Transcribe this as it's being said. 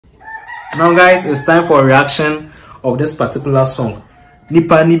Now guys, it's time for a reaction of this particular song.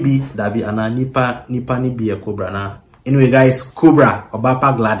 Nipa ni bi dabi ana nipa ni bi a Cobra na. Anyway guys, Cobra,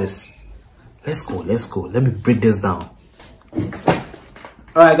 Obaapa Gladys. Let's go. Let me break this down.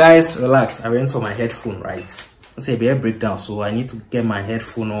 Alright guys, relax. I went for my headphone, right? Let's say a breakdown, so I need to get my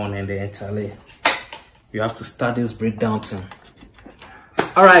headphone on and then Charlie, you have to start this breakdown thing.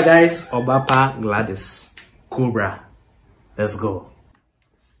 Alright guys, Obaapa Gladys, Cobra. Let's go.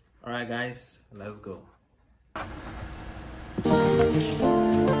 Alright guys, let's go.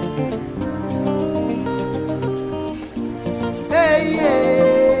 Hey,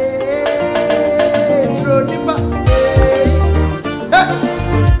 hey, throw the back.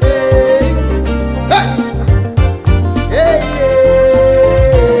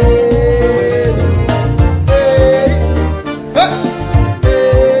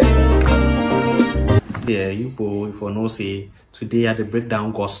 If you know, say today at the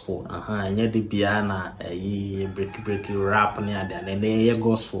breakdown gospel, and yet the piano, break rap near there, and then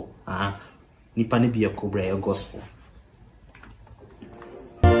gospel, nipa ni be a Cobra gospel.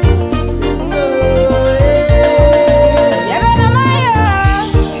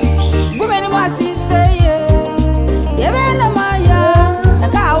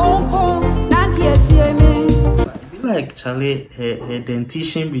 Like Charlie, her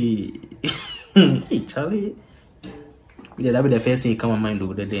dentition be. Hey Charlie, yeah, that be the first thing come to mind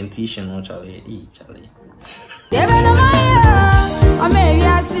though, the dentition, no Charlie. Hey Charlie.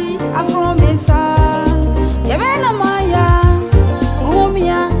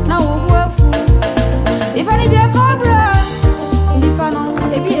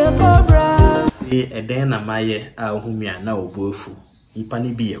 See, and then am I humia now bofu.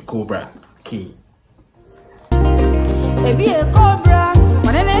 Ipani be a Cobra key. Be a Cobra,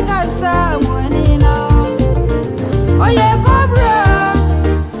 when I got someone now. Oh yeah, Cobra.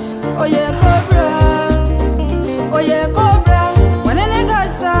 Oh yeah, Cobra. Oh yeah, Cobra, when I got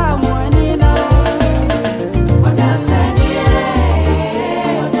someone now. Oh, that's it,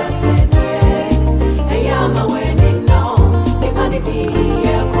 yeah. Oh, that's it, yeah. I am a winning now. Nipani be a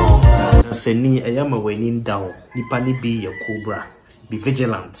Cobra. Seni, I am a winning down. Nipani be a Cobra. Be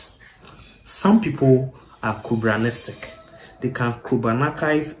vigilant. Some people are Cobranistic. They can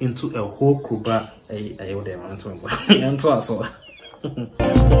Cobra-archive into a whole Cobra. I want to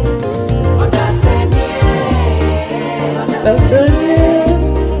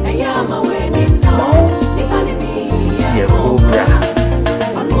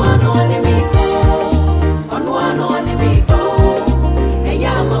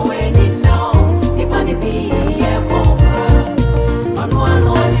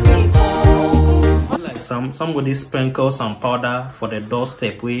somebody sprinkle some powder for the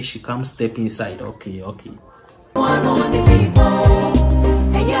doorstep where she comes step inside. Okay. Madam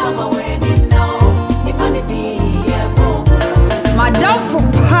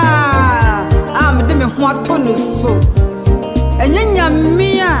Fupa, I'm the Mwaton so. And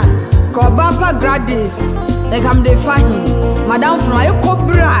Yamia, Obaapa Gladys, like I'm defining Madam from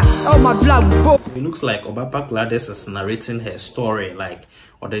Cobra. Oh, my blood. It looks like Obaapa Gladys is narrating her story, like,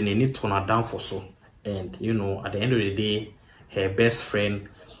 or then they need to turn her down for so. And you know, at the end of the day, her best friend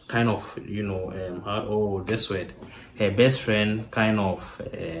kind of, you know, her best friend kind of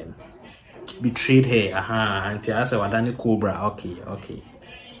betrayed her. And I said, "Wadani Cobra." Okay.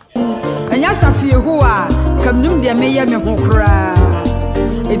 And yes, I feel who are come to the mayor, me who cry.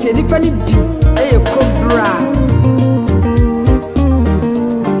 It's a different be a Cobra.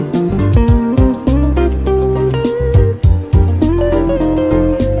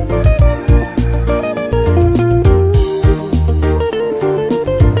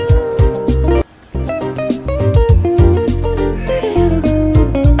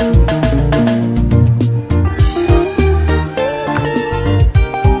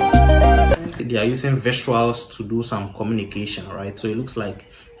 They are using visuals to do some communication, right? So it looks like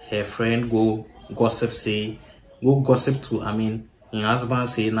her friend go gossip to, her husband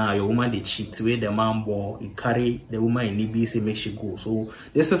say, nah, your woman they cheat, where the man ball, you carry the woman in EB, say make she go. So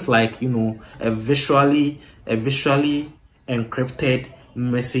this is like, you know, a visually encrypted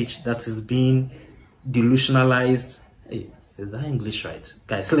message that is being delusionalized. Hey, is that English right?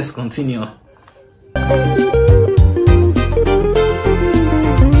 Guys, let's continue.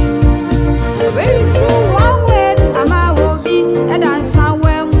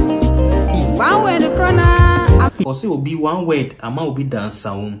 Or say will be one word, Ama will be dance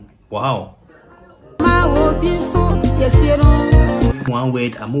sound. Wow. One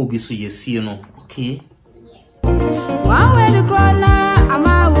word, Ama will be so yes, you know. Okay.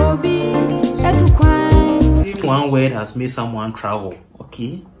 One word has made someone travel.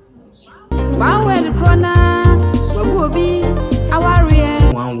 Okay. One word krona, wagobi,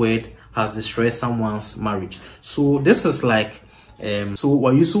 aware. One word has destroyed someone's marriage. So this is like so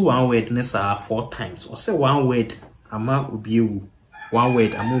we use one word nessa 4 times. Or say one word ama ubiu. One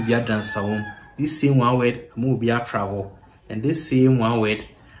word ama ubia dansa. This same one word ama ubia travel. And this same one word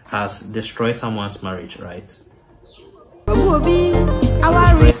has destroyed someone's marriage, right?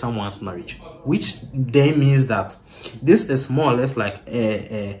 Destroy someone's marriage, which then means that this is more or less like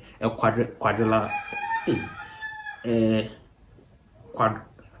a quadruple.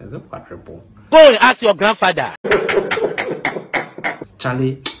 Is it quadruple? Go and ask your grandfather.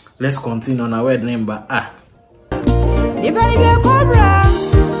 Charlie, let's continue on our word name, but If I be a Cobra,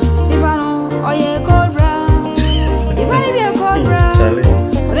 if I know, oh yeah, Cobra. If I be a Cobra, Charlie,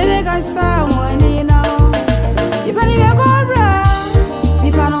 then I someone you know. If I be a Cobra,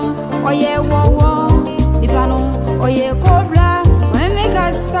 if I know, oh yeah, whoa, if I know, oh yeah, Cobra. When I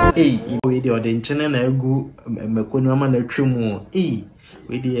got hey, we the channel na egu mekonu ama na twemu. Hey,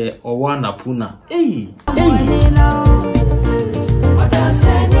 we the owa na puna. Hey,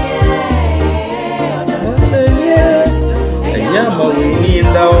 Yama we need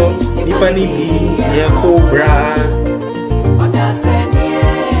now. Nipani be ya Cobra.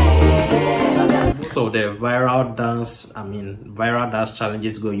 So the viral dance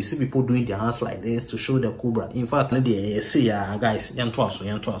challenges go. You see people doing their hands like this to show the Cobra. In fact, they see guys, yan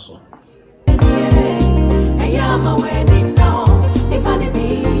twaso.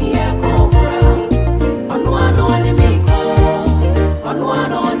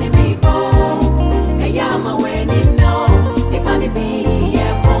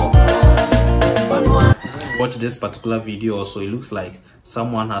 Watch this particular video also. It looks like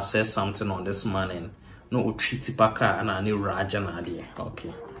someone has said something on this man and no treaty paka and any raja.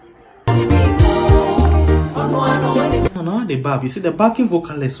 Okay. No, the bab. You see the backing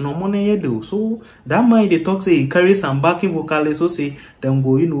vocalist no money do. So that man they talk say he carries some backing vocalist, so say them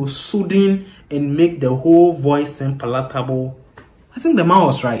go soothing and make the whole voice thing palatable. I think the man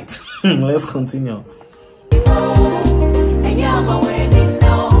was right. Let's continue.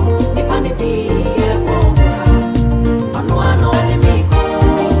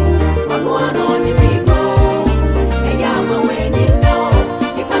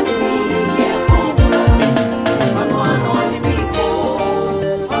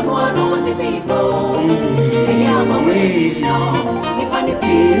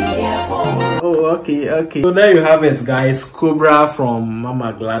 Oh, okay. So there you have it, guys. Cobra from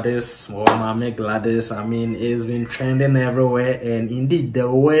Mama Gladys or Mama Gladys. I mean, it's been trending everywhere, and indeed, the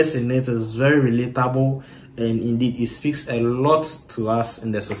words in it is very relatable, and indeed, it speaks a lot to us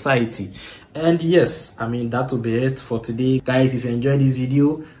in the society. And yes, I mean, that will be it for today, guys. If you enjoyed this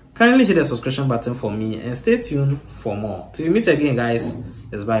video, kindly hit the subscription button for me and stay tuned for more. Till we meet again, guys.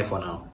 It's bye for now.